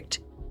verdict.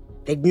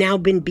 They'd now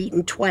been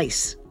beaten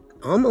twice,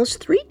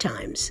 almost 3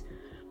 times,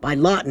 by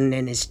Lawton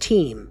and his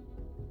team.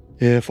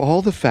 If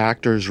all the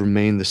factors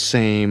remained the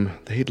same,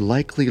 they'd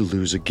likely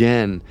lose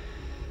again.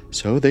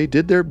 So they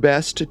did their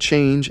best to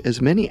change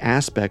as many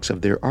aspects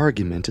of their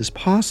argument as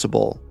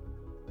possible.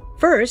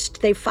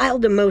 First, they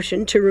filed a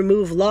motion to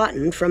remove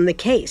Lawton from the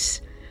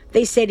case.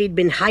 They said he'd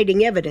been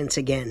hiding evidence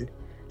again,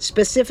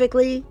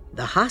 specifically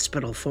the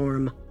hospital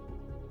form.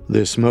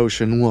 This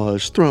motion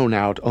was thrown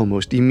out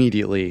almost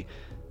immediately.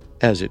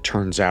 As it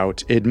turns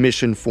out,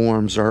 admission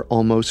forms are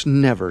almost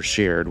never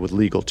shared with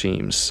legal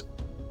teams.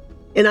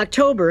 In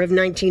October of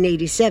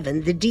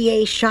 1987, the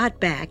DA shot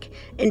back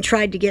and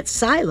tried to get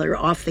Seiler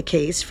off the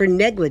case for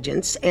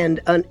negligence and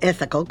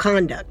unethical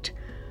conduct.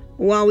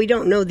 While we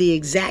don't know the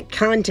exact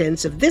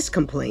contents of this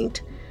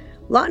complaint,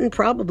 Lawton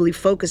probably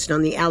focused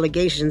on the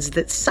allegations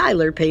that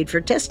Seiler paid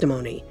for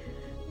testimony,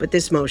 but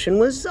this motion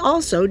was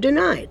also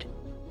denied.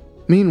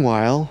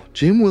 Meanwhile,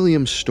 Jim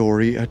Williams'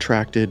 story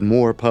attracted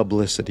more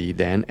publicity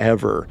than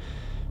ever.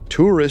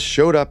 Tourists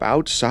showed up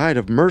outside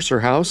of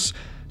Mercer House,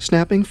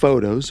 snapping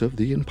photos of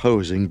the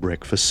imposing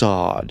brick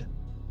facade.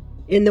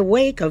 In the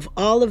wake of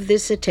all of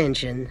this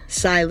attention,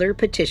 Seiler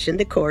petitioned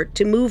the court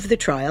to move the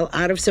trial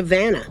out of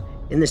Savannah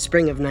in the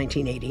spring of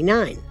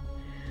 1989.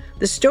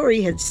 The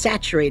story had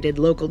saturated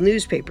local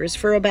newspapers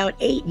for about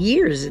 8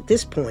 years at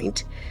this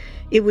point.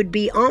 It would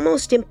be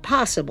almost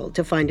impossible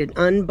to find an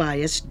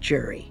unbiased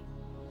jury.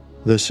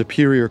 The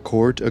Superior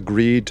Court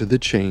agreed to the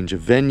change of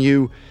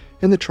venue,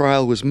 and the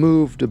trial was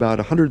moved about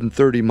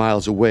 130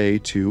 miles away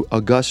to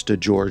Augusta,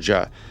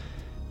 Georgia.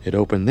 It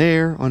opened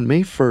there on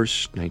May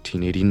 1st,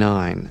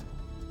 1989.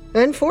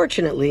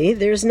 Unfortunately,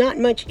 there's not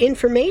much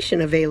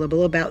information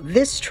available about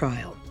this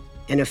trial.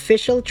 An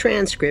official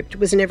transcript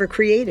was never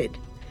created.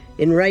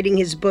 In writing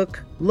his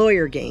book,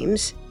 Lawyer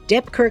Games,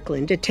 Depp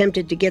Kirkland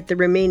attempted to get the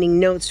remaining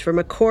notes from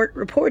a court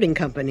reporting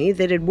company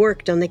that had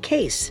worked on the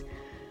case,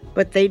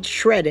 but they'd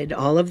shredded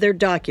all of their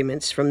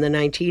documents from the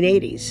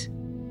 1980s.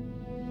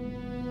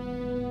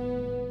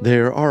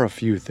 There are a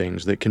few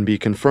things that can be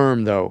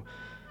confirmed, though.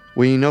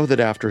 We know that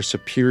after a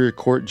Superior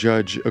Court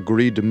judge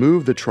agreed to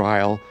move the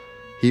trial,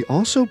 he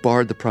also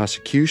barred the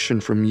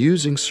prosecution from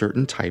using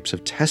certain types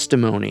of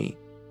testimony.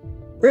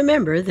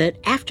 Remember that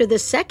after the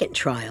second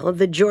trial,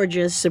 the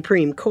Georgia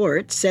Supreme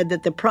Court said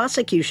that the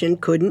prosecution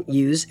couldn't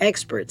use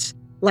experts,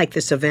 like the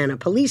Savannah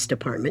Police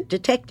Department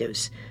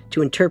detectives,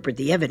 to interpret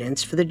the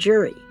evidence for the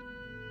jury.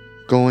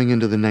 Going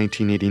into the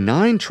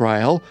 1989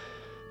 trial,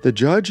 the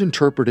judge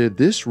interpreted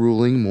this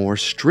ruling more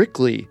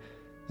strictly.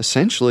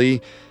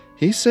 Essentially,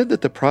 he said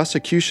that the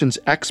prosecution's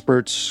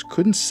experts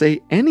couldn't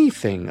say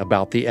anything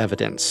about the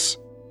evidence.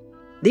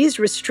 These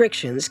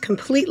restrictions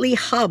completely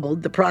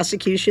hobbled the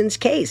prosecution's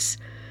case.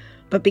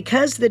 But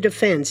because the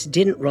defense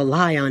didn't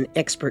rely on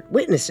expert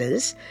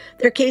witnesses,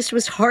 their case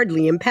was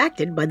hardly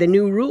impacted by the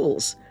new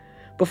rules.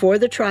 Before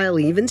the trial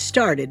even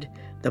started,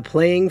 the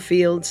playing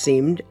field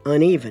seemed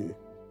uneven.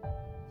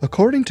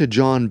 According to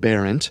John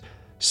Berendt,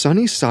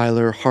 Sonny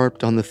Seiler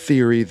harped on the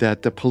theory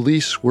that the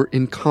police were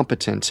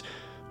incompetent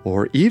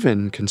or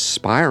even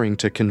conspiring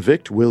to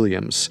convict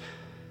Williams.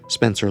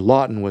 Spencer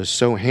Lawton was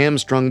so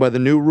hamstrung by the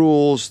new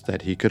rules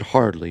that he could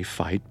hardly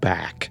fight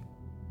back.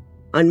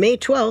 On May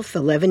 12th,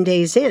 11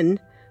 days in,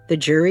 the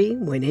jury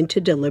went into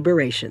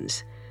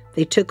deliberations.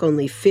 They took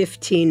only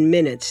 15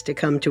 minutes to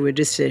come to a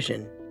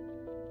decision.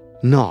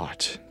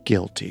 Not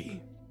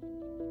guilty.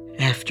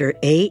 After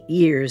 8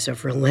 years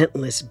of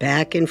relentless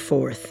back and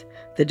forth,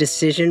 the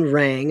decision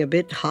rang a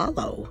bit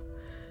hollow.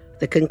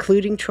 The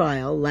concluding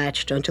trial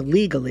latched onto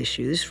legal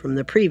issues from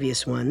the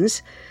previous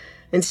ones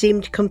and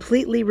seemed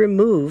completely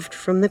removed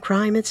from the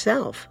crime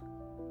itself.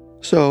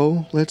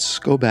 So, let's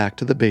go back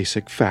to the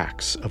basic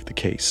facts of the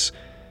case.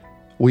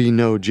 We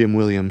know Jim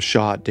Williams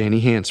shot Danny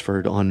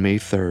Hansford on May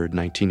 3rd,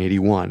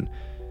 1981.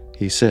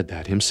 He said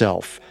that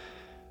himself.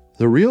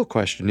 The real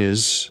question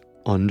is,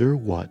 under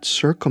what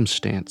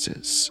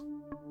circumstances?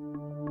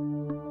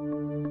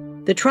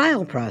 The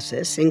trial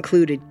process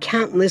included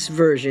countless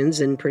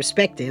versions and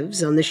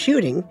perspectives on the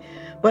shooting,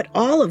 but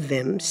all of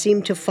them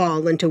seemed to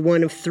fall into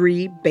one of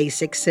three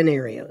basic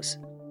scenarios.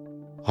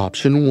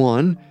 Option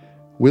 1,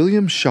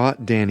 Williams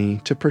shot Danny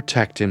to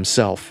protect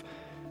himself.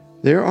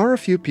 There are a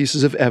few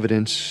pieces of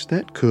evidence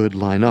that could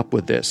line up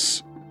with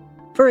this.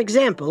 For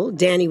example,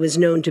 Danny was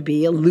known to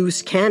be a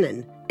loose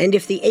cannon, and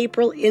if the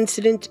April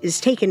incident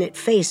is taken at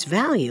face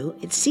value,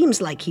 it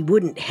seems like he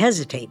wouldn't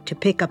hesitate to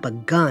pick up a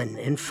gun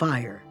and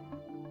fire.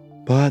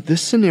 But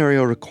this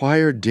scenario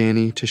required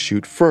Danny to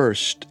shoot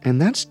first, and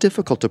that's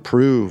difficult to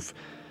prove.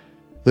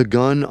 The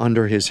gun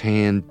under his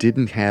hand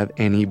didn't have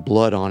any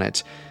blood on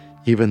it,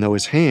 even though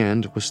his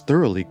hand was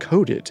thoroughly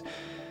coated.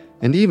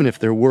 And even if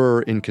there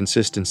were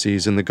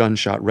inconsistencies in the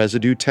gunshot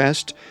residue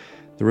test,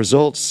 the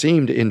results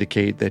seem to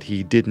indicate that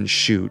he didn't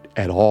shoot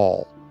at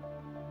all.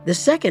 The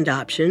second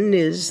option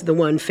is the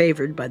one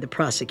favored by the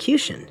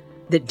prosecution,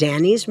 that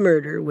Danny's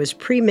murder was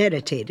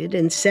premeditated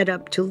and set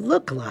up to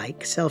look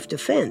like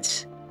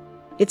self-defense.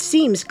 It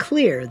seems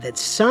clear that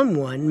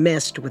someone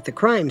messed with the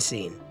crime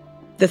scene.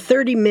 The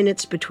 30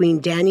 minutes between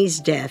Danny's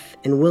death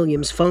and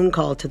Williams' phone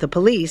call to the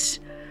police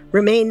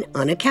remain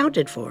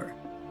unaccounted for.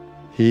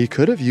 He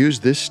could have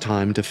used this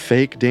time to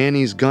fake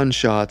Danny's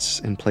gunshots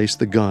and place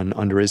the gun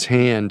under his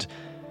hand.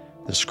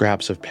 The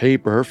scraps of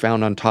paper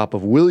found on top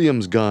of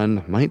Williams'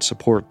 gun might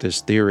support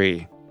this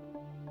theory.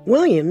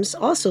 Williams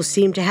also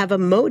seemed to have a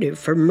motive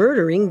for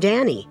murdering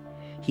Danny.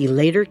 He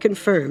later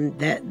confirmed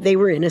that they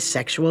were in a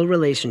sexual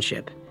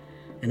relationship,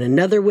 and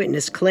another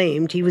witness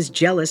claimed he was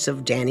jealous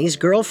of Danny's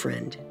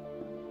girlfriend.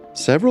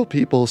 Several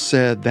people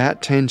said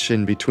that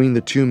tension between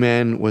the two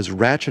men was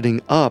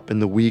ratcheting up in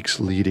the weeks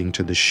leading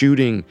to the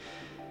shooting.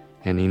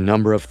 Any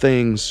number of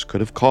things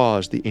could have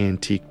caused the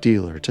antique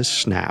dealer to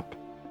snap.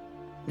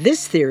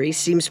 This theory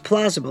seems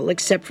plausible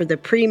except for the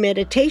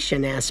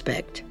premeditation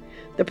aspect.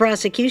 The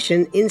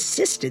prosecution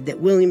insisted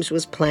that Williams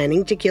was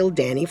planning to kill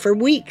Danny for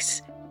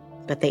weeks,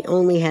 but they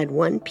only had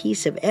one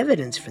piece of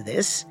evidence for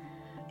this,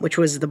 which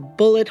was the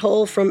bullet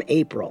hole from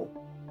April.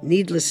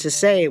 Needless to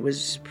say, it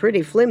was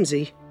pretty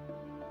flimsy.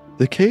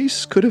 The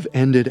case could have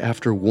ended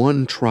after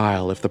one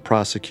trial if the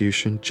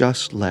prosecution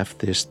just left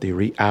this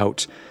theory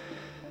out.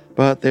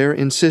 But their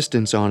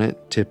insistence on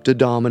it tipped a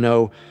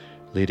domino,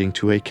 leading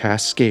to a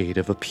cascade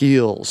of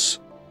appeals.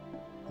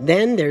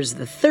 Then there's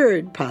the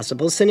third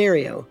possible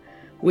scenario,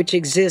 which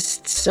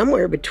exists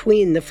somewhere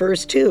between the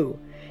first two.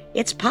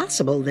 It's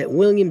possible that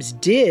Williams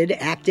did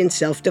act in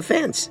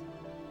self-defense.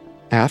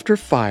 After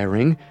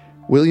firing,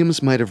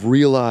 Williams might have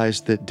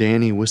realized that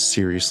Danny was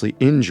seriously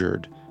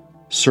injured,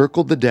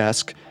 circled the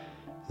desk,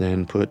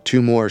 then put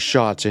 2 more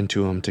shots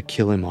into him to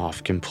kill him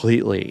off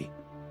completely.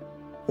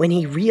 When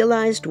he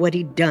realized what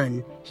he'd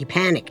done, he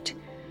panicked,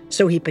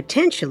 so he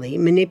potentially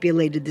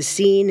manipulated the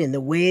scene in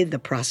the way the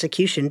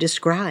prosecution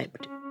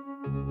described.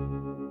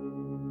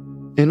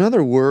 In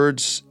other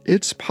words,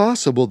 it's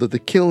possible that the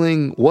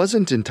killing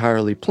wasn't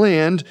entirely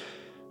planned,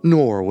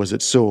 nor was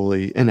it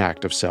solely an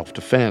act of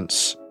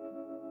self-defense.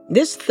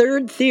 This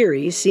third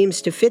theory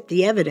seems to fit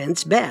the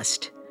evidence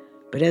best,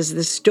 but as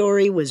the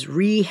story was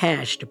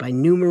rehashed by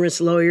numerous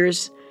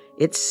lawyers,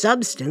 its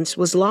substance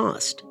was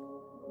lost.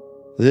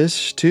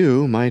 This,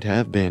 too, might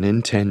have been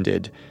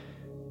intended.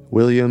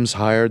 Williams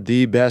hired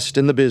the best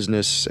in the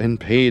business and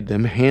paid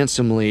them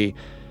handsomely.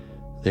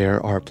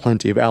 There are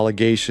plenty of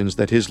allegations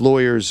that his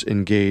lawyers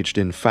engaged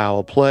in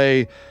foul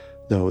play,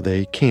 though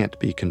they can't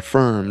be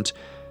confirmed.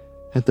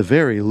 At the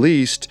very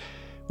least,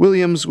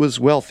 Williams was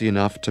wealthy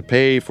enough to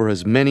pay for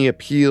as many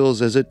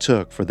appeals as it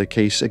took for the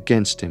case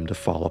against him to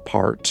fall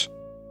apart.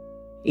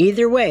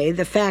 Either way,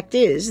 the fact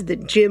is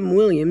that Jim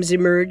Williams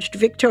emerged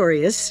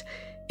victorious,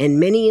 and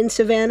many in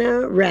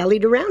Savannah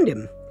rallied around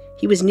him.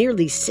 He was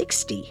nearly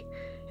 60,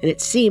 and it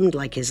seemed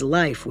like his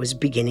life was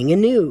beginning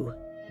anew.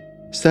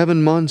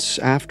 7 months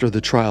after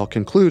the trial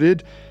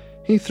concluded,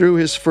 he threw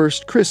his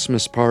first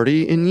Christmas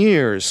party in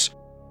years.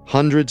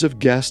 Hundreds of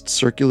guests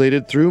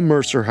circulated through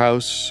Mercer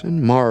House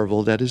and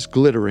marveled at his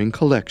glittering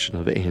collection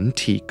of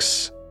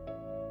antiques.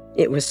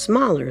 It was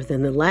smaller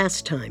than the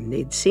last time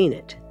they'd seen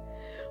it.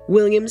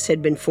 Williams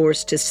had been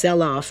forced to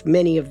sell off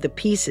many of the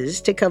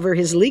pieces to cover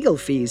his legal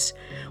fees,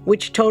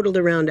 which totaled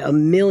around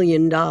 $1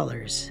 million.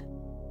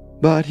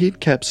 But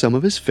he'd kept some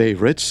of his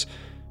favorites.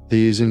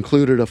 These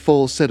included a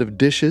full set of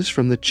dishes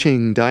from the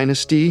Qing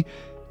dynasty,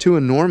 2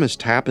 enormous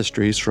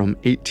tapestries from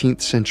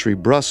 18th century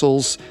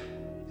Brussels,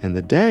 and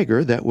the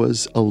dagger that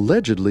was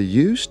allegedly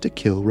used to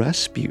kill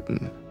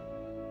Rasputin.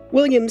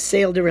 Williams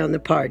sailed around the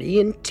party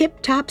in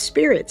tip-top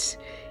spirits.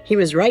 He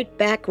was right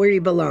back where he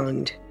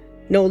belonged,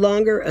 no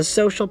longer a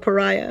social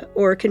pariah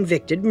or a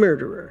convicted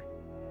murderer.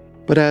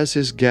 But as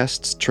his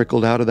guests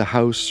trickled out of the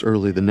house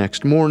early the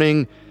next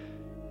morning,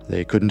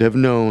 they couldn't have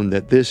known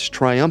that this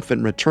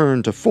triumphant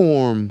return to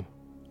form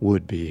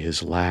would be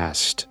his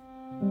last.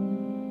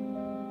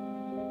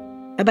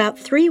 About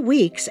 3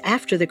 weeks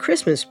after the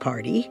Christmas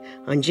party,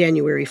 on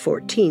January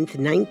 14th,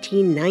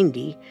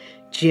 1990,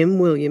 Jim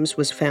Williams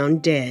was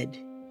found dead.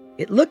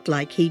 It looked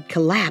like he'd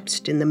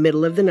collapsed in the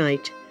middle of the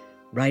night,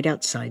 right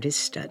outside his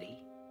study.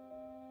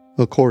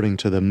 According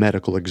to the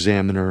medical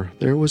examiner,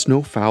 there was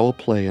no foul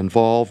play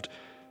involved.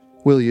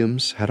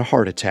 Williams had a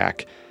heart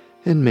attack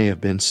and may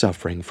have been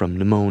suffering from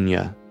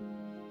pneumonia.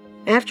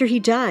 After he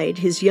died,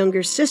 his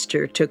younger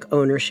sister took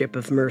ownership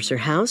of Mercer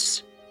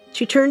House.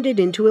 She turned it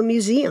into a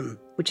museum,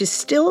 which is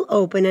still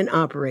open and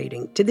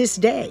operating to this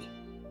day.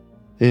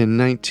 In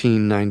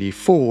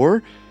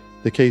 1994,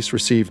 the case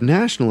received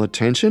national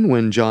attention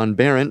when John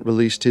Berendt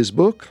released his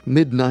book,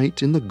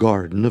 Midnight in the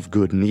Garden of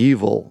Good and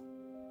Evil.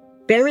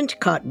 Berendt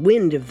caught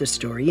wind of the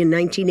story in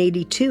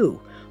 1982,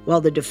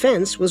 while the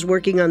defense was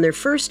working on their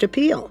first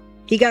appeal.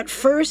 He got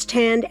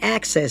first-hand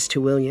access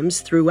to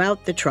Williams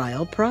throughout the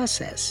trial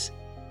process.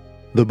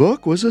 The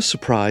book was a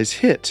surprise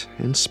hit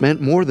and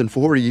spent more than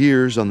 4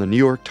 years on the New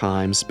York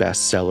Times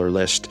bestseller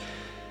list.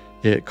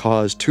 It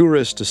caused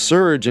tourists to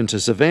surge into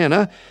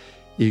Savannah,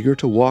 eager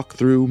to walk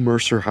through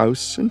Mercer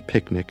House and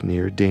picnic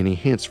near Danny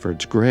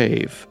Hansford's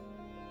grave.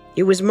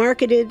 It was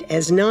marketed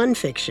as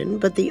nonfiction,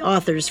 but the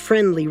author's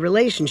friendly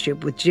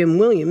relationship with Jim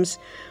Williams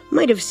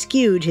might have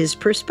skewed his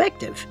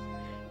perspective.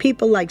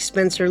 People like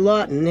Spencer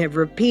Lawton have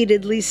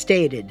repeatedly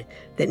stated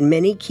that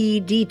many key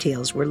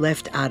details were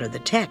left out of the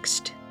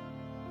text.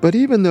 But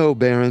even though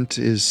Berendt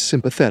is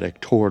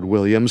sympathetic toward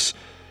Williams,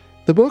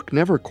 the book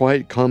never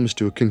quite comes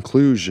to a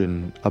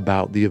conclusion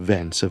about the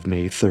events of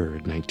May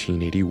 3rd,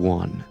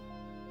 1981.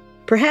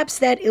 Perhaps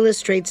that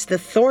illustrates the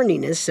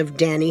thorniness of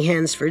Danny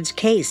Hansford's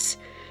case.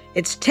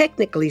 It's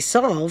technically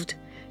solved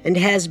and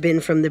has been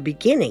from the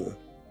beginning.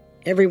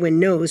 Everyone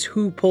knows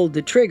who pulled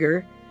the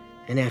trigger,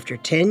 and after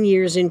 10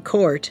 years in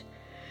court,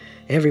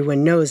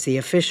 everyone knows the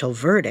official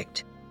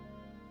verdict.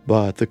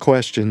 But the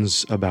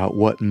questions about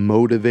what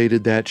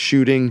motivated that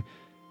shooting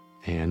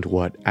and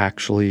what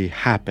actually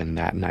happened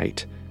that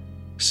night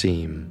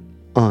seem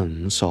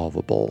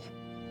unsolvable.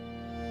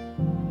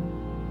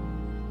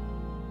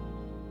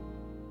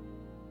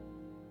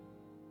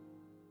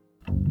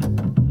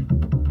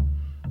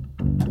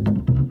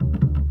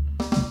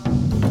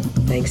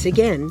 Thanks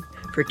again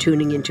for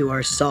tuning into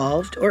our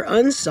Solved or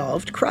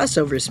Unsolved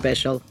crossover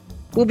special.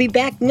 We'll be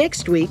back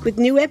next week with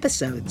new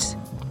episodes.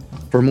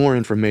 For more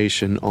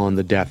information on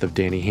the death of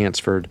Danny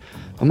Hansford,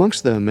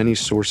 amongst the many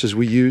sources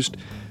we used,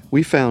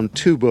 we found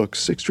 2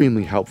 books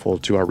extremely helpful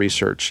to our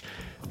research.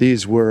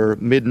 These were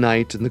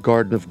Midnight in the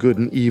Garden of Good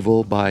and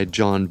Evil by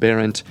John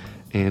Berendt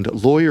and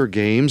Lawyer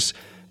Games,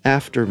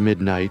 After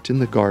Midnight in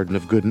the Garden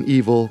of Good and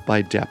Evil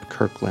by Depp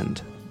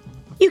Kirkland.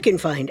 You can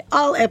find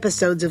all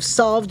episodes of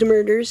Solved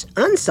Murders,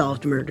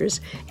 Unsolved Murders,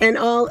 and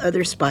all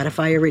other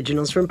Spotify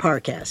originals from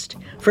Parcast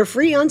for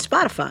free on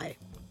Spotify.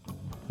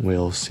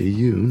 We'll see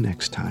you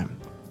next time.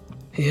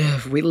 Yeah,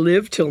 if we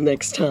live till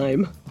next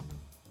time.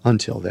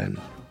 Until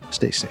then,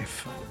 stay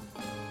safe.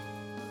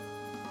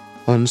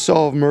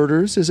 Unsolved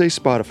Murders is a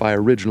Spotify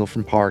original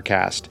from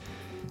Parcast.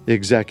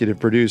 Executive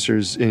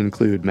producers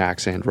include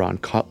Max and Ron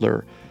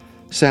Cutler.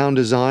 Sound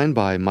design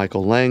by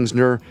Michael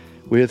Langsner,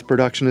 with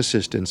production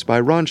assistance by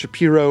Ron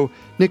Shapiro,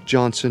 Nick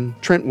Johnson,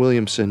 Trent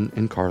Williamson,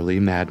 and Carly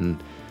Madden.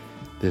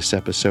 This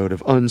episode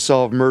of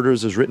Unsolved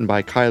Murders is written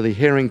by Kylie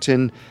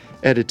Harrington,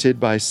 edited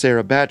by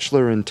Sarah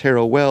Batchelor and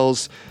Tara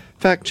Wells,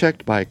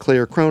 fact-checked by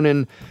Claire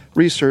Cronin,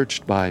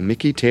 researched by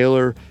Mickey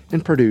Taylor,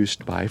 and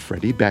produced by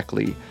Freddie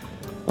Beckley.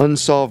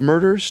 Unsolved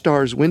Murders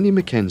stars Wendy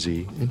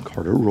McKenzie and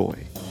Carter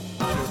Roy.